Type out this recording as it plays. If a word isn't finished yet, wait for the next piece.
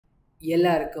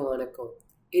எல்லாருக்கும் வணக்கம்.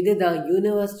 இதுதான்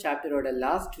யூனிவர்ஸ் சாப்டரோட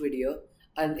லாஸ்ட் வீடியோ.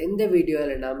 அண்ட் இந்த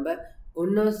வீடியோவில் நம்ம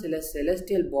இன்னும் சில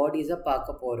செலஸ்டியல் பாடிஸை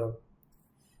பார்க்க போகிறோம்.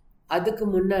 அதுக்கு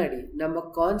முன்னாடி நம்ம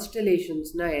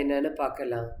கான்ஸ்டலேஷன்ஸ்னால் என்னன்னு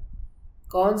பார்க்கலாம்.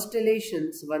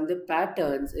 கான்ஸ்டலேஷன்ஸ்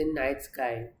பேட்டர்ன்ஸ் இன் நைட்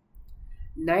ஸ்கை.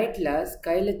 நைட்டில்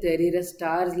ஸ்கையில் தெரிகிற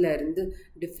ஸ்டார்ஸில் இருந்து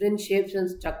டிஃப்ரெண்ட் ஷேப்ஸ்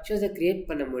அண்ட் ஸ்ட்ரக்சர்ஸை க்ரியேட்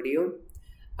பண்ண முடியும்.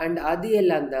 அண்ட் அது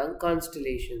எல்லாம் தான்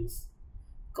கான்ஸ்டலேஷன்ஸ்.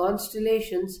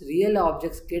 கான்ஸ்டலேஷன்ஸ் ரியல்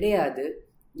ஆப்ஜெக்ட்ஸ் கிடையாது,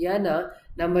 ஏன்னா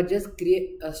நம்ம ஜஸ்ட்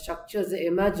ஸ்ட்ரக்சர்ஸை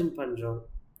இமேஜின் பண்ணுறோம்.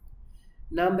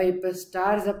 நம்ம இப்போ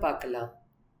ஸ்டார்ஸை பார்க்கலாம்.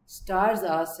 Stars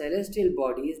R celestial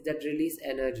bodies that release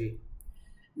energy.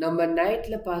 நம்ம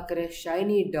நைட்டில் பார்க்குற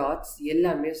ஷைனி டாட்ஸ்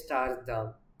எல்லாமே ஸ்டார்ஸ் தான்.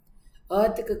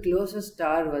 ஏர்த்துக்கு க்ளோசஸ்ட்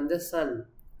ஸ்டார் சன்.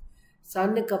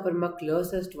 சன்னுக்கு அப்புறமா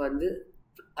க்ளோசஸ்ட்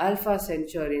ஆல்ஃபா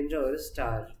சென்ச்சுரின்ற ஒரு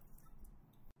ஸ்டார்.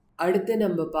 அடுத்து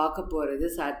நம்ம பார்க்க போகிறது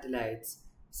சேட்டலைட்ஸ்.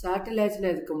 சேட்டலைட்ஸ்னு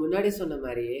இதுக்கு முன்னாடி சொன்ன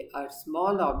மாதிரியே R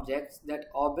small objects that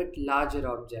orbit larger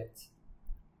objects.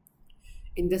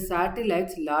 இந்த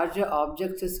சேட்டலைட்ஸ் லார்ஜர்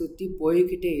ஆப்ஜெக்ட்ஸை சுற்றி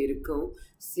போய்கிட்டே இருக்கும்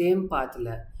சேம் பாத்தில்.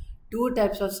 2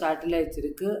 டைப்ஸ் ஆஃப் சேட்டலைட்ஸ்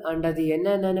இருக்குது. அண்ட் அது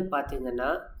என்னென்னு பார்த்தீங்கன்னா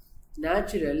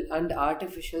natural and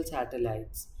artificial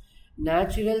satellites.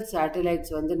 Natural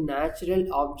satellites natural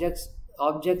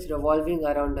objects revolving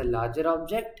around a larger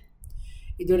object.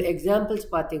 இதோட எக்ஸாம்பிள்ஸ்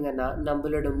பார்த்தீங்கன்னா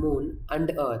நம்மளோட Moon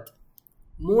and earth.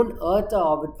 Moon ஏர்த்தை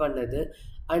orbit பண்ணது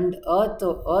அண்ட்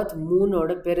ஏர்த்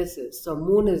மூனோட பெருசு. So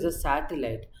Moon is a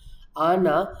satellite.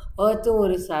 ஆனால் ஏர்த்தும்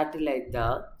ஒரு சேட்டலைட்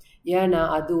தான், ஏன்னா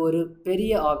அது ஒரு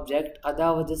பெரிய ஆப்ஜெக்ட்,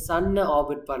 அதாவது சன்னை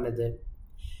ஆர்பிட் பண்ணுது.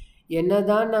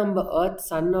 என்னதான் நம்ம ஏர்த்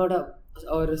சன்னோட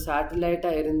ஒரு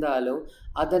சேட்டலைட்டாக இருந்தாலும்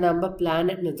அதை நம்ம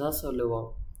பிளானட்னு தான் சொல்லுவோம்.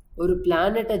 ஒரு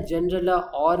பிளானட்டை ஜென்ரலாக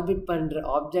ஆர்பிட் பண்ணுற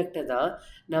ஆப்ஜெக்டை தான்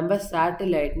நம்ம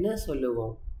சேட்டலைட்னு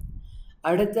சொல்லுவோம்.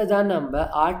 அடுத்ததான் நம்ம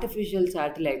ஆர்டிஃபிஷியல்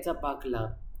சேட்டலைட்ஸை பார்க்கலாம்.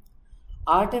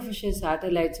 Artificial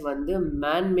satellites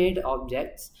man-made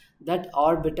objects that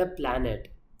orbit a planet.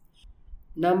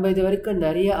 நம்ம இது வரைக்கும்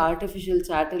நிறைய ஆர்டிஃபிஷியல்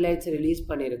சேட்டலைட்ஸ் ரிலீஸ்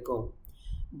பண்ணியிருக்கோம்.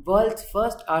 வேர்ல்ட்ஸ்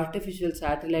ஃபர்ஸ்ட் ஆர்டிஃபிஷியல்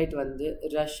சேட்டலைட்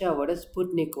ரஷ்யாவோட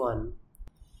ஸ்புட்னிக் 1.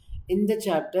 இந்த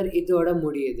சாப்டர் இதோட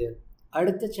முடியுது.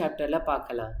 அடுத்த சாப்டரில்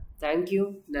பார்க்கலாம். தேங்க்யூ,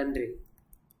 நன்றி.